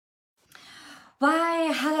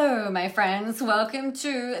Why, hello, my friends. Welcome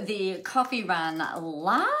to the Coffee Run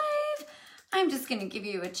Live. I'm just going to give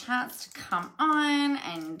you a chance to come on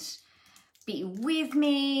and be with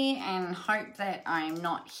me and hope that I'm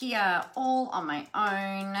not here all on my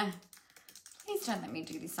own. Please don't let me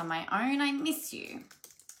do this on my own. I miss you.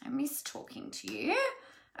 I miss talking to you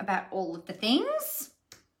about all of the things.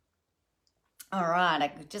 All right,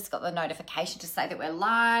 I just got the notification to say that we're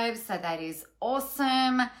live, so that is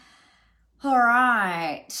awesome. All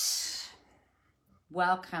right,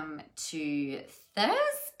 welcome to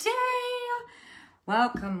Thursday.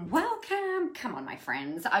 Welcome. Come on, my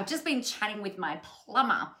friends. I've just been chatting with my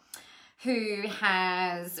plumber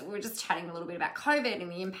we're just chatting a little bit about COVID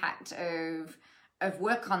and the impact of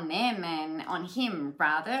work on them and on him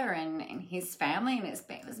rather and his family. And it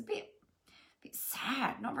was a bit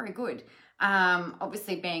sad, not very good.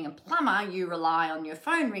 Obviously being a plumber, you rely on your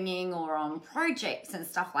phone ringing or on projects and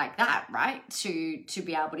stuff like that, right? To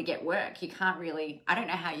be able to get work. You can't really, I don't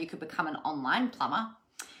know how you could become an online plumber.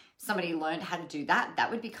 If somebody learned how to do that, that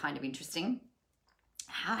would be kind of interesting.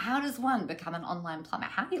 How does one become an online plumber?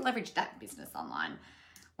 How do you leverage that business online?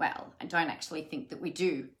 Well, I don't actually think that we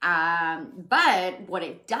do. But what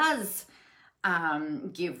it does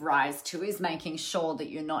give rise to is making sure that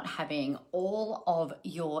you're not having all of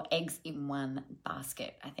your eggs in one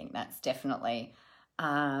basket. I think that's definitely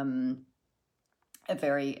a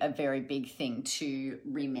very big thing to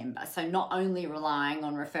remember. So not only relying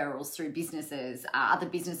on referrals through businesses, other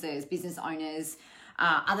businesses, business owners,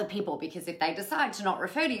 other people, because if they decide to not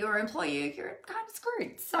refer to you or employ you, you're kind of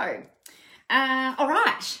screwed. So, all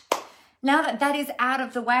right. Now that is out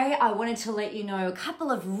of the way, I wanted to let you know a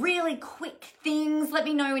couple of really quick things. Let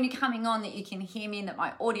me know when you're coming on that you can hear me and that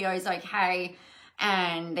my audio is okay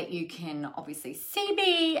and that you can obviously see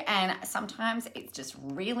me. And sometimes it's just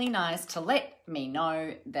really nice to let me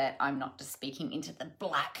know that I'm not just speaking into the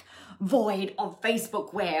black void of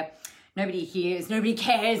Facebook where nobody hears, nobody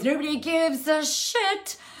cares, nobody gives a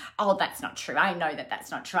shit. Oh, that's not true. I know that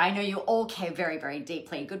that's not true. I know you all care very, very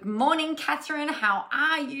deeply. Good morning, Catherine. How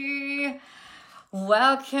are you?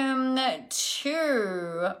 Welcome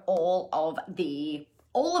to all of the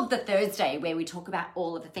Thursday where we talk about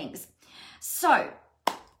all of the things. So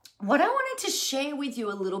what I wanted to share with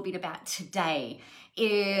you a little bit about today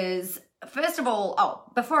is, first of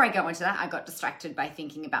all, before I go into that, I got distracted by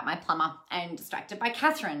thinking about my plumber and distracted by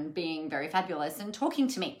Catherine being very fabulous and talking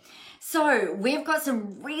to me. So we've got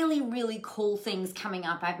some really, really cool things coming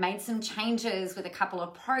up. I've made some changes with a couple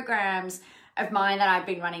of programs of mine that I've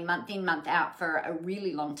been running month in, month out for a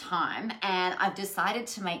really long time. And I've decided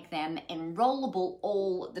to make them enrollable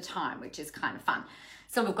all the time, which is kind of fun.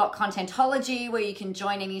 So we've got Contentology where you can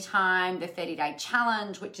join anytime, the 30-day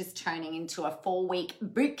challenge, which is turning into a 4-week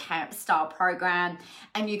boot camp style program.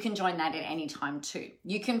 And you can join that at any time too.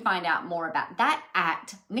 You can find out more about that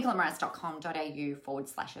at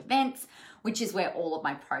nicolamoras.com.au/events, which is where all of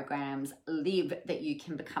my programs live that you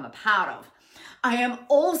can become a part of. I am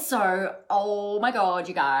also, oh my God,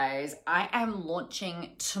 you guys, I am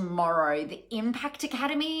launching tomorrow the Impact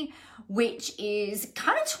Academy, which is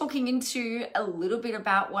kind of talking into a little bit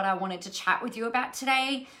about what I wanted to chat with you about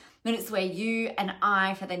today. And it's where you and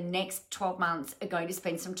I, for the next 12 months, are going to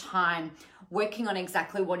spend some time working on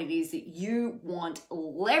exactly what it is that you want,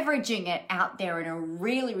 leveraging it out there in a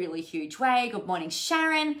really, really huge way. Good morning,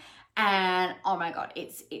 Sharon. And oh my God,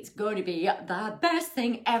 it's going to be the best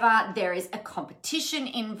thing ever. There is a competition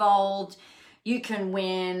involved. You can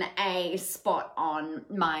win a spot on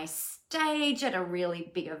my stage at a really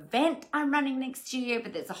big event I'm running next year,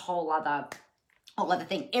 but there's a whole other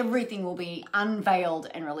thing. Everything will be unveiled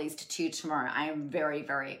and released to you tomorrow. I am very,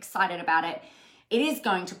 very excited about it. It is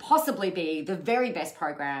going to possibly be the very best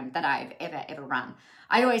program that I've ever run.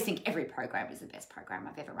 I always think every program is the best program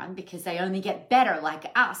I've ever run because they only get better,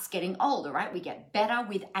 like us getting older, right? We get better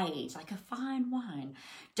with age, like a fine wine.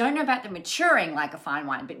 Don't know about the maturing like a fine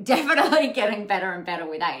wine, but definitely getting better and better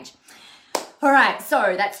with age. All right,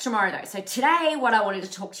 so that's tomorrow though. So today, what I wanted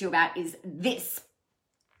to talk to you about is this.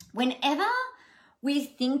 Whenever we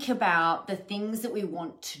think about the things that we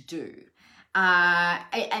want to do,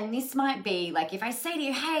 and this might be like, if I say to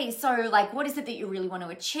you, hey, so like, what is it that you really want to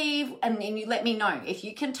achieve? And then you let me know. If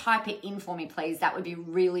you can type it in for me, please, that would be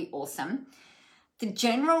really awesome. The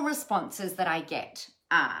general responses that I get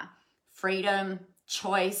are freedom,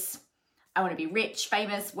 choice. I want to be rich,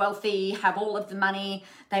 famous, wealthy, have all of the money.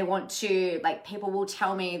 They want to, like, people will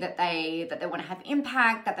tell me that they want to have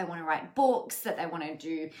impact, that they want to write books, that they want to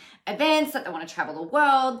do events, that they want to travel the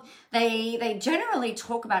world. They generally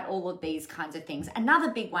talk about all of these kinds of things.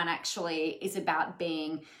 Another big one actually is about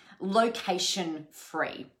being location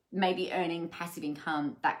free. maybe earning passive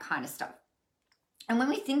income, that kind of stuff. And when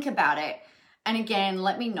we think about it, and again,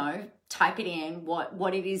 let me know, type it in,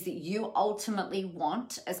 what it is that you ultimately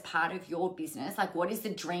want as part of your business. Like, what is the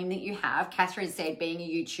dream that you have? Catherine said, being a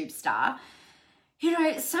YouTube star. You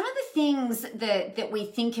know, some of the things that we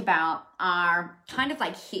think about are kind of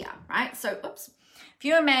like here, right? So, if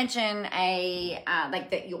you imagine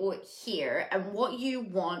like that you're here, and what you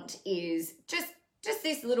want is just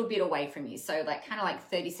this little bit away from you. So like kind of like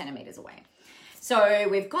 30 centimeters away. So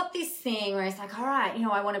we've got this thing where it's like, all right, you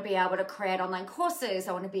know, I want to be able to create online courses.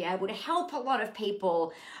 I want to be able to help a lot of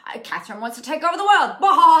people. Catherine wants to take over the world.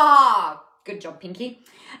 Bah! Good job, Pinky.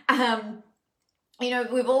 You know,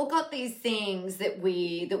 we've all got these things that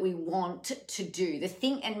we want to do. The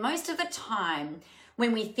thing, and most of the time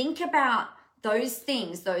when we think about those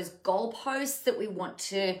things, those goalposts that we want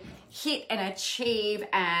to hit and achieve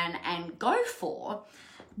and go for,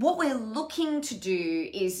 what we're looking to do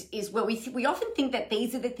is where we often think that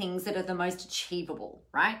these are the things that are the most achievable,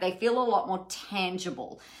 right? They feel a lot more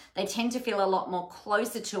tangible. They tend to feel a lot more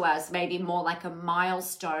closer to us, maybe more like a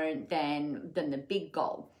milestone than the big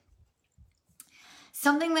goal.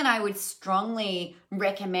 Something that I would strongly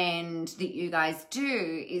recommend that you guys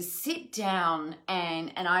do is sit down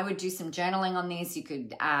and I would do some journaling on this. You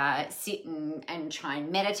could sit and try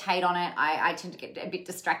and meditate on it. I tend to get a bit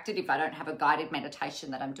distracted if I don't have a guided meditation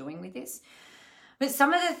that I'm doing with this. But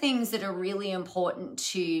some of the things that are really important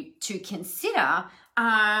to consider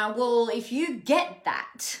are, well, if you get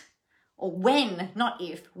that, or when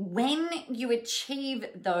you achieve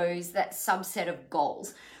that subset of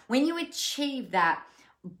goals, when you achieve that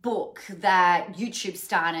book, that YouTube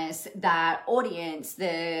starness, that audience,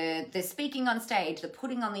 the speaking on stage, the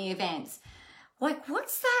putting on the events, like what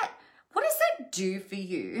does that do for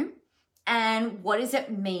you, and what does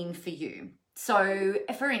it mean for you? So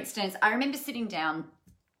for instance, I remember sitting down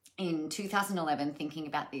in 2011 thinking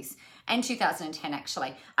about this, and 2010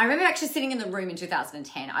 actually. I remember actually sitting in the room in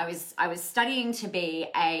 2010. I was studying to be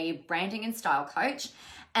a branding and style coach,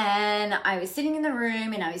 and I was sitting in the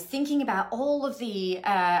room and I was thinking about all of the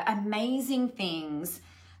amazing things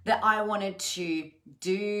that I wanted to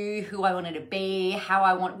do, who I wanted to be,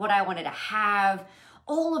 what I wanted to have,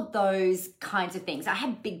 all of those kinds of things. I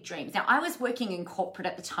had big dreams. Now, I was working in corporate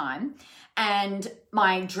at the time, and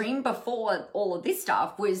my dream before all of this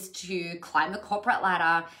stuff was to climb the corporate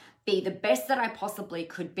ladder, be the best that I possibly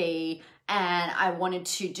could be, and I wanted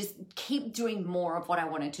to just keep doing more of what I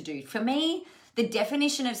wanted to do. For me, the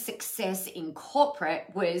definition of success in corporate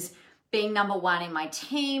was being number one in my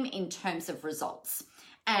team in terms of results.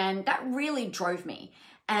 And that really drove me.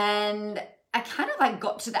 And I kind of like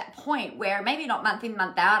got to that point where maybe not month in,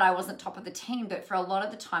 month out, I wasn't top of the team, but for a lot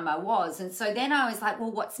of the time I was. And so then I was like,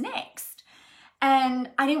 well, what's next? And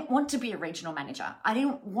I didn't want to be a regional manager. I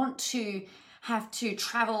didn't want to have to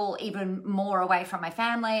travel even more away from my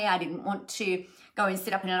family. I didn't want to go and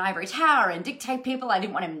sit up in an ivory tower and dictate people. I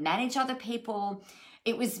didn't want to manage other people.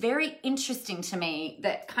 It was very interesting to me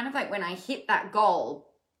that kind of like when I hit that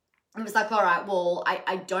goal, it was like, all right, well,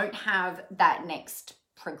 I don't have that next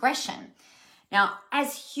progression. Now,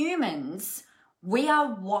 as humans, we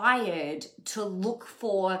are wired to look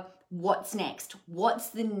for what's next. What's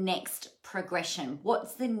the next progression?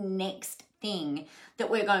 What's the next thing that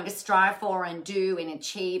we're going to strive for and do and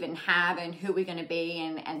achieve and have, and who we're going to be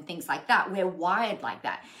and things like that. We're wired like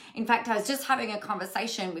that. In fact, I was just having a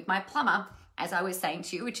conversation with my plumber, as I was saying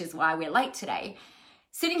to you, which is why we're late today,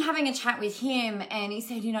 sitting having a chat with him, and he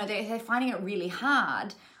said, you know, they're finding it really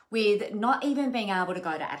hard with not even being able to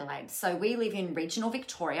go to Adelaide. So we live in regional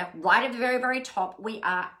Victoria, right at the very, very top. We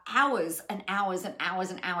are hours and hours and hours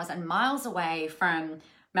and hours and miles away from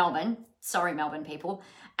Melbourne. Sorry, Melbourne people.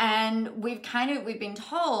 And we've been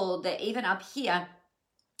told that even up here,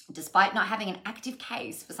 despite not having an active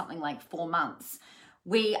case for something like 4 months,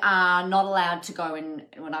 we are not allowed to go, and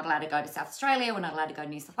we're not allowed to go to South Australia. We're not allowed to go to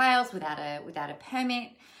New South Wales without a permit.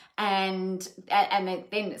 And then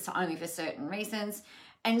it's only for certain reasons.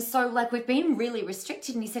 And so like we've been really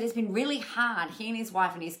restricted, and he said it's been really hard. He and his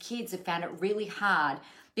wife and his kids have found it really hard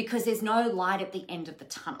because there's no light at the end of the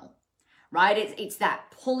tunnel, right? It's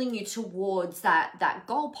that pulling you towards that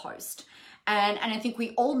goalpost. And I think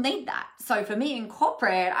we all need that. So for me in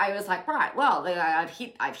corporate, I was like, right, well, I've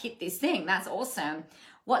hit this thing. That's awesome.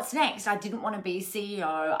 What's next? I didn't want to be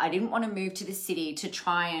CEO. I didn't want to move to the city to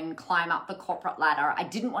try and climb up the corporate ladder. I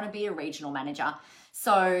didn't want to be a regional manager.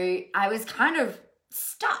 So I was kind of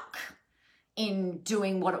stuck in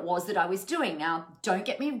doing what it was that I was doing. Now, don't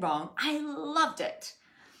get me wrong, I loved it.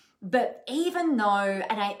 But even though,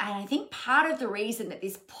 and I think part of the reason that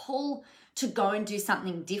this pull to go and do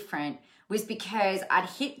something different was because I'd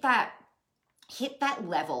hit that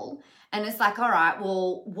level, and it's like, all right,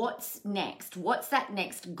 well, what's next? What's that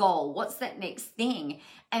next goal? What's that next thing?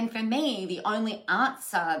 And for me, the only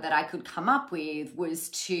answer that I could come up with was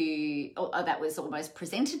that was almost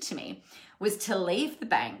presented to me, was to leave the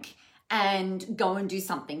bank and go and do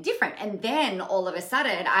something different. And then all of a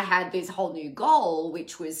sudden I had this whole new goal,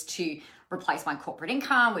 which was to replace my corporate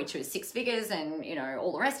income, which was 6 figures and,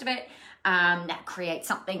 all the rest of it. That creates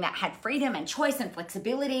something that had freedom and choice and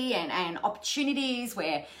flexibility and opportunities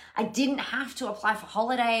where I didn't have to apply for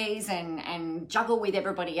holidays and juggle with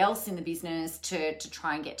everybody else in the business to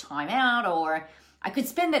try and get time out, or I could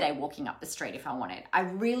spend the day walking up the street if I wanted. I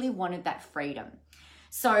really wanted that freedom.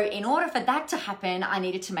 So in order for that to happen, I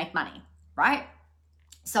needed to make money, right?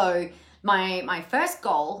 So my first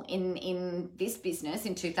goal in this business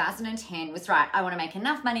in 2010 was, right, I want to make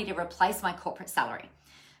enough money to replace my corporate salary.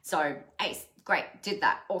 So ace, great, did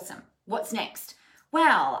that, awesome. What's next?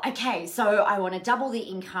 Well, okay, so I want to double the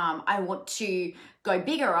income. I want to go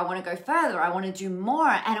bigger. I want to go further. I want to do more.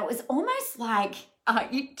 And it was almost like,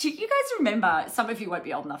 do you guys remember, some of you won't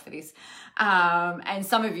be old enough for this, and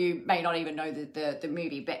some of you may not even know the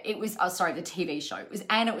movie, but it was, the TV show.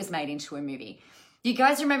 It was made into a movie. You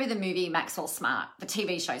guys remember the movie Maxwell Smart, the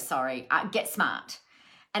TV show, Get Smart.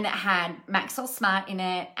 And it had Maxwell Smart in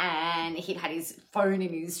it, and he'd had his phone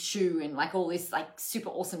in his shoe and like all this like super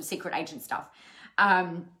awesome secret agent stuff.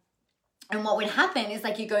 And what would happen is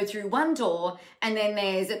like you go through one door, and then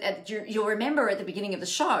you'll remember at the beginning of the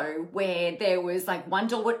show where there was like one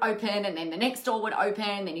door would open and then the next door would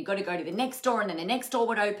open, then you got to go to the next door and then the next door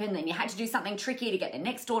would open, then you had to do something tricky to get the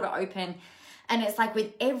next door to open. And it's like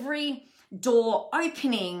with every door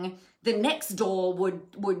opening, the next door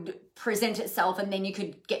would present itself, and then you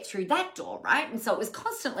could get through that door, right? And so it was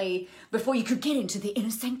constantly, before you could get into the inner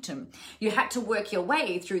sanctum, you had to work your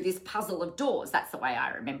way through this puzzle of doors. That's the way I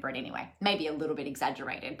remember it anyway. Maybe a little bit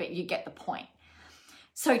exaggerated, but you get the point.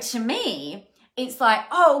 So to me, it's like,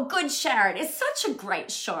 oh, good, Sharon. It's such a great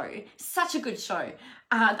show. Such a good show.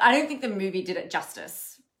 I don't think the movie did it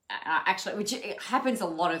justice. Actually, which it happens a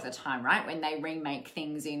lot of the time, right? When they remake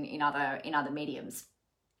things in other mediums.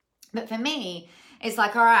 But for me, it's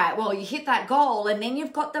like, all right, well, you hit that goal, and then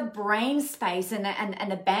you've got the brain space and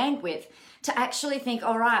the bandwidth to actually think,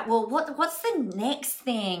 all right, well, what's the next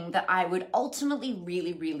thing that I would ultimately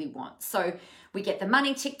really, really want? So we get the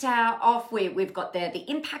money ticked off, we've got the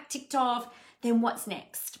impact ticked off, then what's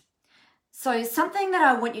next? So something that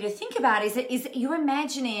I want you to think about is you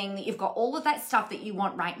imagining that you've got all of that stuff that you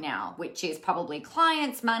want right now, which is probably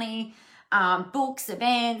clients, money, books,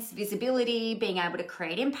 events, visibility, being able to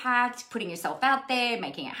create impact, putting yourself out there,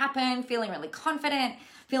 making it happen, feeling really confident,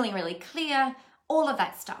 feeling really clear, all of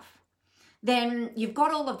that stuff. Then you've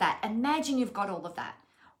got all of that. Imagine you've got all of that.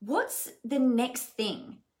 What's the next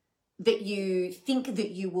thing that you think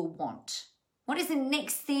that you will want? What is the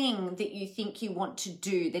next thing that you think you want to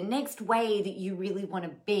do? The next way that you really want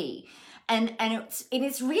to be? And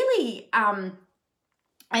it's really,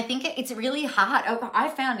 I think it's really hard. I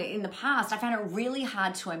found it in the past. I found it really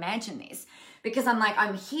hard to imagine this, because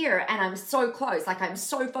I'm here and I'm so close. Like I'm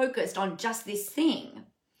so focused on just this thing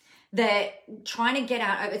that trying to get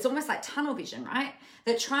out, it's almost like tunnel vision, right?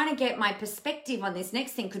 That trying to get my perspective on this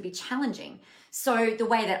next thing could be challenging. So the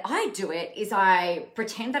way that I do it is I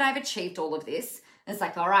pretend that I've achieved all of this. It's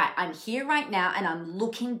like, all right, I'm here right now and I'm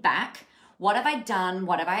looking back. What have I done?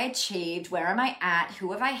 What have I achieved? Where am I at?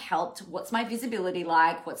 Who have I helped? What's my visibility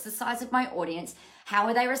like? What's the size of my audience? How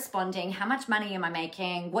are they responding? How much money am I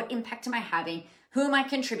making? What impact am I having? Who am I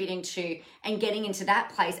contributing to? And getting into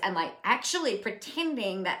that place and like actually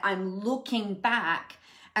pretending that I'm looking back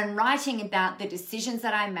and writing about the decisions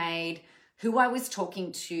that I made, who I was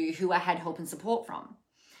talking to, who I had help and support from.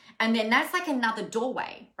 And then that's like another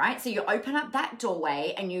doorway, right? So you open up that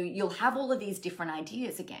doorway and you'll have all of these different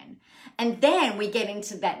ideas again. And then we get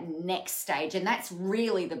into that next stage. And that's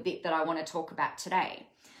really the bit that I want to talk about today.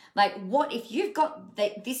 Like what if you've got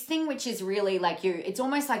this thing, which is really like it's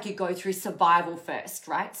almost like you go through survival first,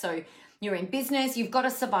 right? So you're in business, you've got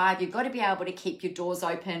to survive, you've got to be able to keep your doors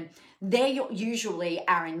open. They're usually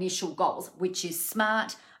our initial goals, which is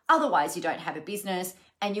smart. Otherwise, you don't have a business.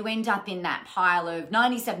 And you end up in that pile of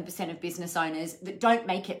 97% of business owners that don't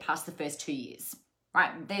make it past the first 2 years,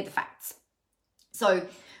 right? They're the facts. So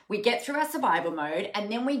we get through our survival mode,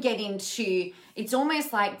 and then we get into, it's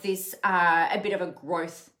almost like this, a bit of a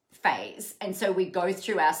growth phase. And so we go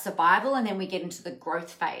through our survival and then we get into the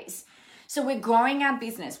growth phase. So we're growing our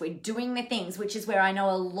business, we're doing the things, which is where I know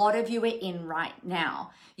a lot of you are in right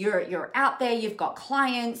now. You're out there, you've got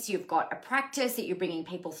clients, you've got a practice that you're bringing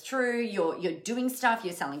people through, you're doing stuff,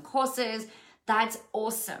 you're selling courses. That's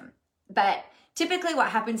awesome. But typically what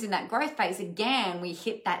happens in that growth phase, again, we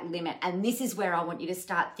hit that limit. And this is where I want you to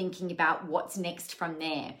start thinking about what's next from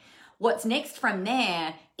there. What's next from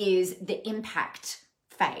there is the impact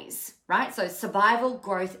phase, right? So survival,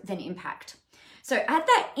 growth, then impact. So at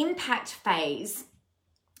that impact phase,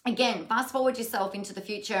 again, fast forward yourself into the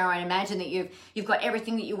future and imagine that you've got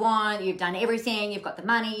everything that you want, you've done everything, you've got the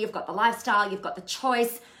money, you've got the lifestyle, you've got the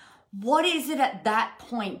choice. What is it at that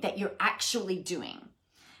point that you're actually doing?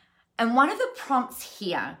 And one of the prompts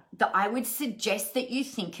here that I would suggest that you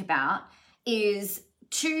think about is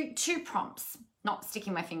two prompts. Not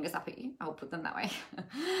sticking my fingers up at you, I'll put them that way.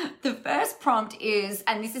 The first prompt is,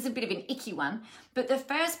 and this is a bit of an icky one, but the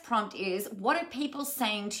first prompt is, what are people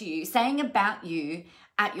saying to you, saying about you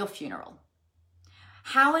at your funeral?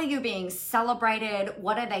 How are you being celebrated?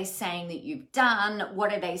 What are they saying that you've done?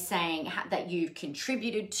 What are they saying that you've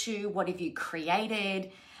contributed to? What have you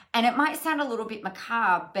created? And it might sound a little bit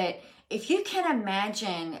macabre, but if you can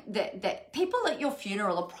imagine that people at your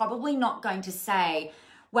funeral are probably not going to say,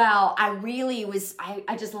 well, I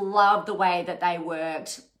just love the way that they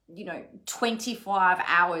worked, 25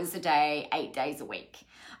 hours a day, 8 days a week.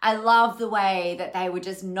 I love the way that they were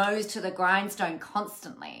just nose to the grindstone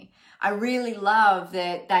constantly. I really love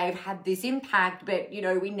that they've had this impact, but,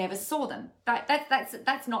 we never saw them.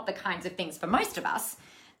 That's not the kinds of things for most of us.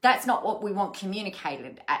 That's not what we want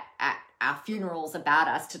communicated at our funerals about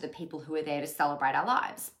us to the people who are there to celebrate our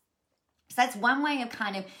lives. So that's one way of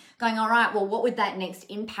kind of going, all right, well, what would that next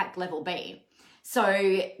impact level be?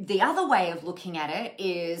 So the other way of looking at it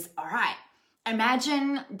is, all right,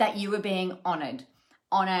 imagine that you were being honored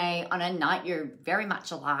on a night you're very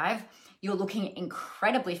much alive. You're looking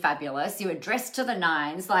incredibly fabulous. You were dressed to the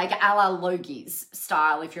nines, like a la Logie's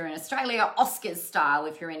style if you're in Australia, Oscars style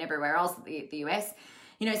if you're in everywhere else, the US.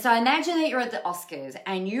 So imagine that you're at the Oscars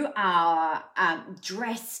and you are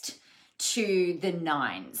dressed to the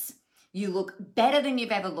nines. You look better than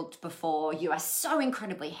you've ever looked before. You are so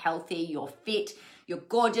incredibly healthy. You're fit. You're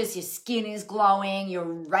gorgeous. Your skin is glowing. You're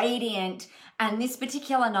radiant. And this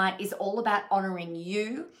particular night is all about honoring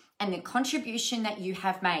you and the contribution that you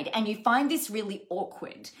have made. And you find this really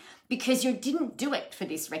awkward because you didn't do it for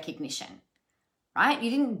this recognition, right? You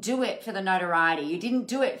didn't do it for the notoriety. You didn't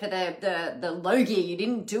do it for the Logie. You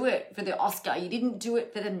didn't do it for the Oscar. You didn't do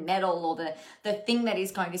it for the medal or the thing that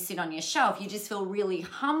is going to sit on your shelf. You just feel really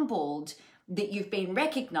humbled that you've been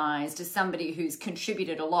recognized as somebody who's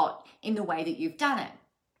contributed a lot in the way that you've done it.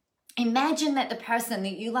 Imagine that the person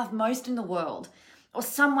that you love most in the world, or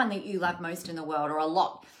someone that you love most in the world, or a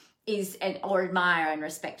lot, or admire and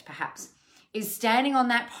respect perhaps, is standing on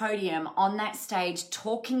that podium, on that stage,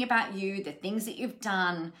 talking about you, the things that you've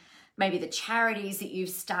done, maybe the charities that you've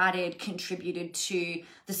started, contributed to,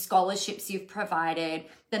 the scholarships you've provided,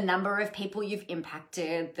 the number of people you've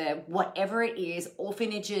impacted, the whatever it is,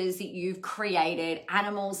 orphanages that you've created,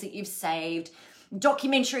 animals that you've saved,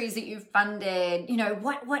 documentaries that you've funded,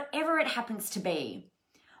 whatever it happens to be.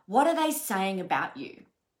 What are they saying about you?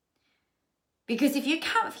 Because if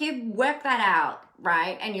you work that out,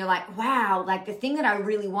 right, and you're like, wow, like the thing that I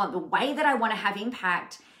really want, the way that I want to have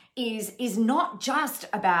impact is not just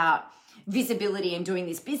about visibility and doing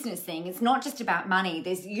this business thing. It's not just about money.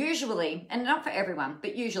 There's usually, and not for everyone,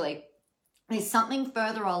 but usually there's something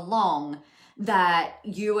further along that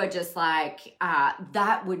you are just like,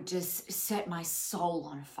 that would just set my soul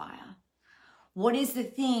on fire. What is the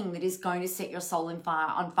thing that is going to set your soul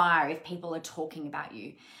on fire if people are talking about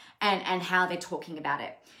you and how they're talking about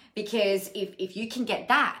it? Because if you can get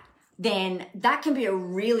that, then that can be a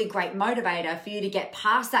really great motivator for you to get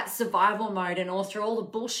past that survival mode and all through all the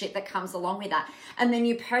bullshit that comes along with that. And then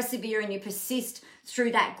you persevere and you persist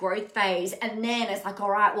through that growth phase. And then it's like, all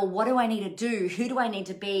right, well, what do I need to do? Who do I need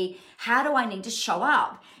to be? How do I need to show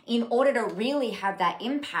up in order to really have that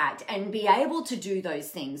impact and be able to do those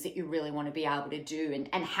things that you really want to be able to do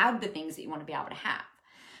and have the things that you want to be able to have?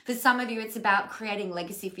 For some of you, it's about creating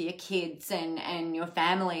legacy for your kids and your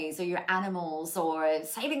families or your animals or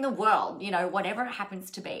saving the world, whatever it happens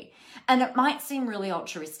to be. And it might seem really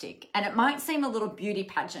altruistic and it might seem a little beauty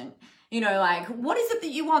pageant, like, what is it that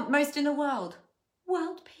you want most in the world?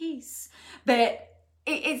 World peace. But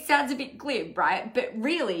it sounds a bit glib, right? But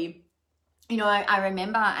really, I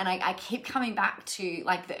remember, and I keep coming back to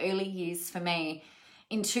like the early years for me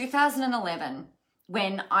in 2011,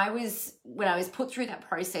 when I was put through that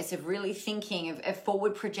process of really thinking of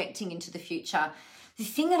forward projecting into the future, the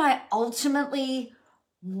thing that I ultimately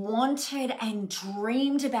wanted and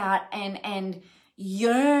dreamed about and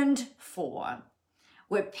yearned for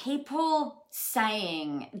were people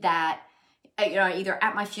saying that, you know, either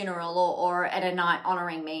at my funeral or at a night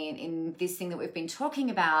honoring me in this thing that we've been talking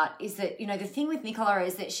about, is that, you know, the thing with Nicola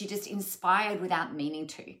is that she just inspired without meaning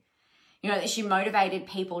to. You know, that she motivated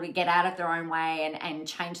people to get out of their own way and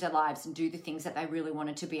change their lives and do the things that they really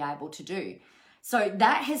wanted to be able to do. So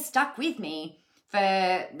that has stuck with me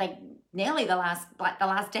for like nearly the last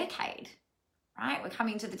decade, right? We're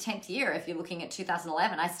coming to the 10th year. If you're looking at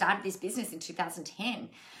 2011, I started this business in 2010.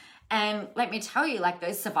 And let me tell you, like,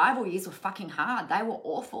 those survival years were fucking hard. They were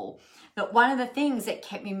awful. But one of the things that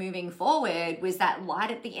kept me moving forward was that light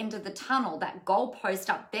at the end of the tunnel, that goalpost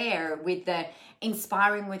up there with the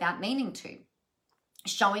inspiring without meaning to.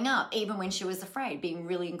 Showing up even when she was afraid, being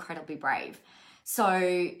really incredibly brave.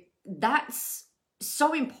 So that's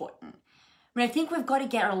so important. I mean, I think we've got to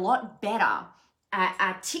get a lot better at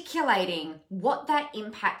articulating what that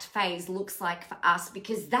impact phase looks like for us,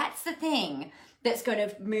 because that's the thing that's going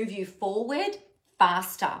to move you forward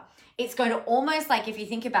faster. It's going to almost, like, if you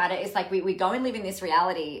think about it, it's like we go and live in this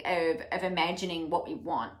reality of imagining what we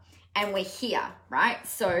want, and we're here, right?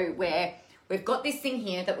 So we've got this thing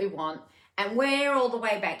here that we want, and we're all the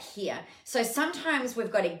way back here. So sometimes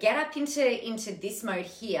we've got to get up into this mode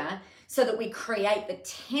here so that we create the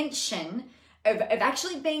tension of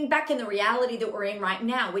actually being back in the reality that we're in right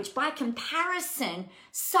now, which by comparison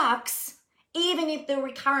sucks, even if the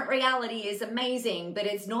current reality is amazing, but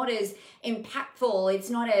it's not as impactful, it's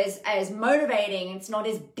not as motivating, it's not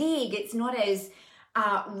as big, it's not as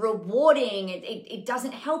rewarding, it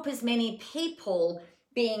doesn't help as many people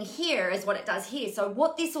being here as what it does here. So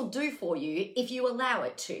what this will do for you, if you allow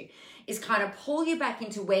it to, is kind of pull you back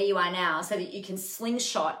into where you are now so that you can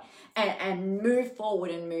slingshot and move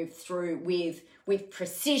forward and move through with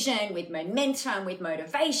precision, with momentum, with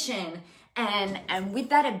motivation, and with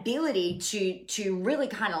that ability to really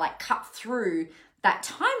kind of like cut through that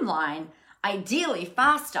timeline, ideally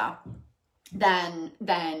faster than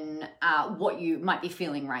what you might be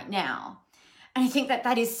feeling right now. And I think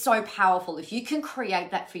that is so powerful. If you can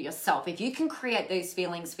create that for yourself, if you can create those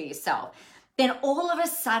feelings for yourself, then all of a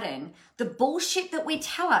sudden, the bullshit that we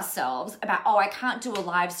tell ourselves about, oh, I can't do a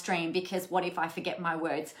live stream because what if I forget my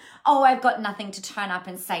words? Oh, I've got nothing to turn up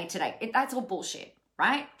and say today. That's all bullshit,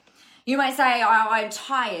 right? You might say, oh, I'm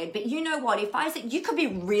tired. But you know what? If I said, you could be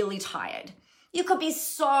really tired. You could be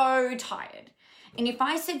so tired. And if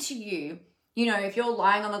I said to you, you know, if you're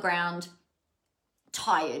lying on the ground,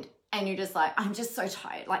 tired, and you're just like, I'm just so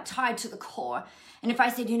tired, like tired to the core. And if I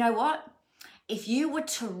said, you know what? If you were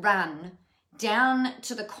to run down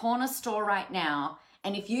to the corner store right now,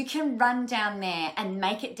 and if you can run down there and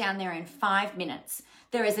make it down there in 5 minutes,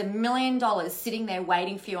 there is $1 million sitting there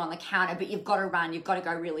waiting for you on the counter, but you've got to run, you've got to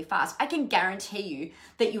go really fast. I can guarantee you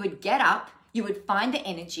that you would get up, you would find the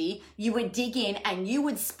energy, you would dig in, and you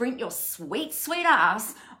would sprint your sweet, sweet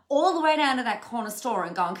ass all the way down to that corner store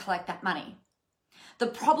and go and collect that money. The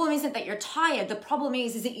problem isn't that you're tired. The problem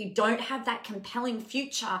is that you don't have that compelling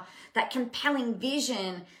future, that compelling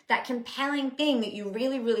vision, that compelling thing that you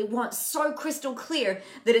really, really want so crystal clear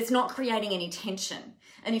that it's not creating any tension.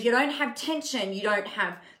 And if you don't have tension, you don't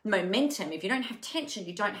have momentum. If you don't have tension,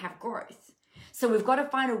 you don't have growth. So we've got to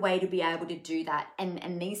find a way to be able to do that.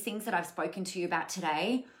 And these things that I've spoken to you about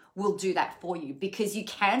today will do that for you, because you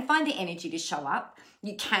can find the energy to show up.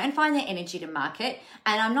 You can find the energy to market.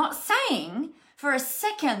 And I'm not saying for a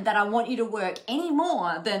second that I want you to work any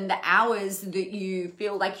more than the hours that you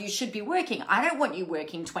feel like you should be working. I don't want you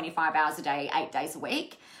working 25 hours a day, 8 days a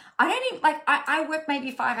week. I work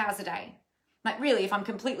maybe 5 hours a day. Like, really, if I'm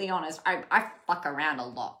completely honest, I fuck around a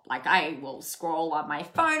lot. Like, I will scroll on my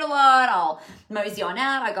phone a lot. I'll mosey on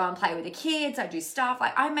out. I go and play with the kids. I do stuff.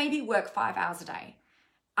 Like, I maybe work 5 hours a day.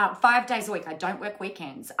 5 days a week. I don't work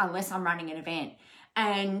weekends unless I'm running an event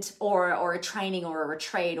or a training or a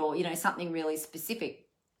retreat or, you know, something really specific.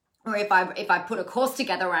 Or if I put a course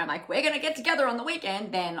together where I'm like, we're going to get together on the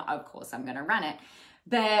weekend, then of course I'm going to run it.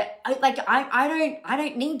 But I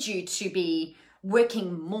don't need you to be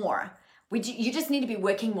working more. You just need to be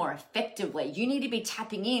working more effectively. You need to be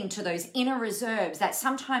tapping into those inner reserves that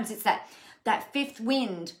sometimes it's that fifth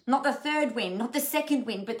wind, not the third wind, not the second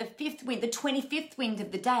wind, but the fifth wind, the 25th wind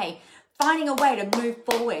of the day, finding a way to move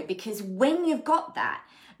forward. Because when you've got that,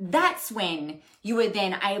 that's when you are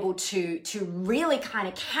then able to really kind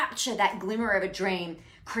of capture that glimmer of a dream,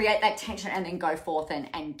 create that tension, and then go forth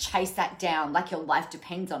and chase that down like your life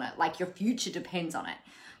depends on it, like your future depends on it.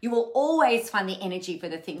 You will always find the energy for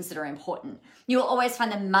the things that are important. You will always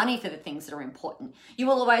find the money for the things that are important. You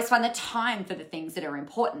will always find the time for the things that are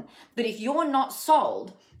important. But if you're not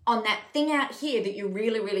sold on that thing out here that you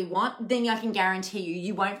really, really want, then I can guarantee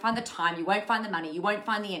you won't find the time, you won't find the money, you won't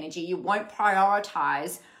find the energy, you won't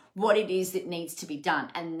prioritize what it is that needs to be done.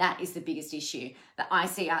 And that is the biggest issue that I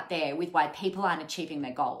see out there with why people aren't achieving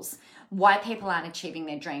their goals, why people aren't achieving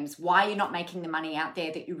their dreams, why you're not making the money out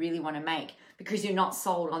there that you really want to make, because you're not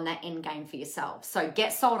sold on that end game for yourself. So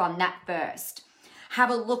get sold on that first. Have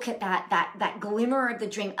a look at that glimmer of the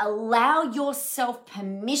dream. Allow yourself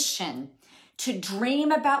permission to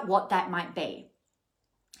dream about what that might be.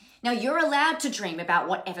 Now, you're allowed to dream about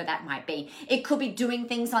whatever that might be. It could be doing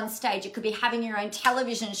things on stage. It could be having your own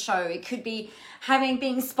television show. It could be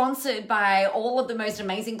being sponsored by all of the most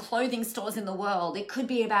amazing clothing stores in the world. It could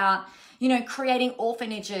be about, creating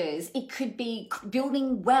orphanages. It could be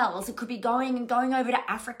building wells. It could be going over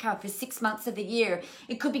to Africa for 6 months of the year.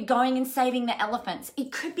 It could be going and saving the elephants.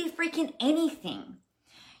 It could be freaking anything.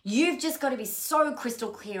 You've just got to be so crystal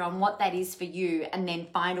clear on what that is for you, and then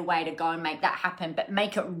find a way to go and make that happen, but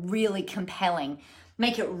make it really compelling,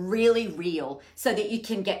 make it really real, so that you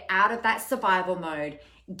can get out of that survival mode,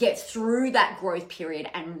 get through that growth period,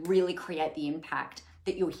 and really create the impact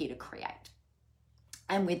that you're here to create.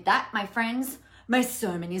 And with that, my friends, my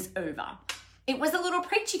sermon is over. It was a little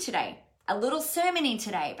preachy today, a little sermony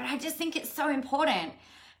today, but I just think it's so important.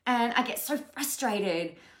 And I get so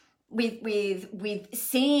frustrated with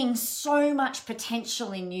seeing so much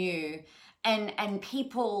potential in you, and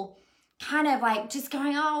people kind of like just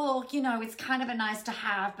going, oh, well, it's kind of a nice to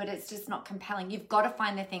have, but it's just not compelling. You've got to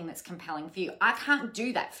find the thing that's compelling for you. I can't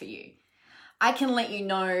do that for you. I can let you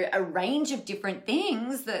know a range of different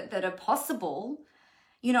things that are possible,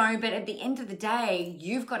 but at the end of the day,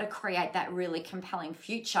 you've got to create that really compelling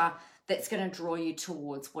future that's going to draw you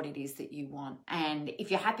towards what it is that you want. And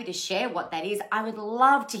if you're happy to share what that is, I would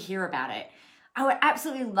love to hear about it. I would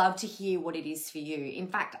absolutely love to hear what it is for you. In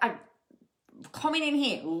fact, comment in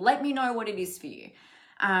here, let me know what it is for you.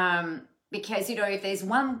 Because, if there's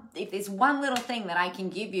one little thing that I can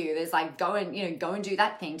give you, there's like, go and do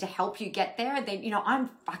that thing to help you get there, then, I'm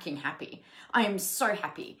fucking happy. I am so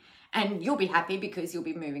happy. And you'll be happy because you'll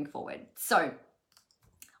be moving forward. So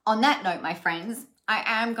on that note, my friends, I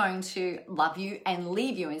am going to love you and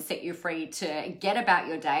leave you and set you free to get about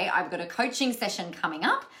your day. I've got a coaching session coming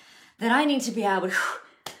up that I need to be able to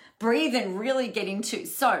breathe and really get into.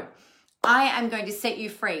 So I am going to set you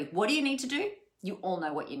free. What do you need to do? You all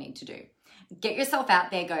know what you need to do. Get yourself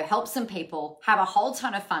out there, go help some people, have a whole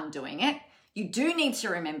ton of fun doing it. You do need to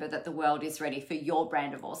remember that the world is ready for your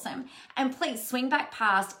brand of awesome. And please swing back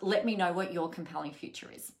past, let me know what your compelling future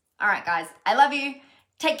is. All right, guys, I love you.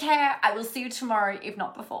 Take care. I will see you tomorrow, if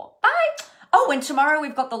not before. Bye. Oh, and tomorrow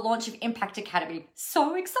we've got the launch of Impact Academy.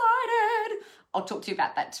 So excited. I'll talk to you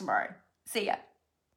about that tomorrow. See ya.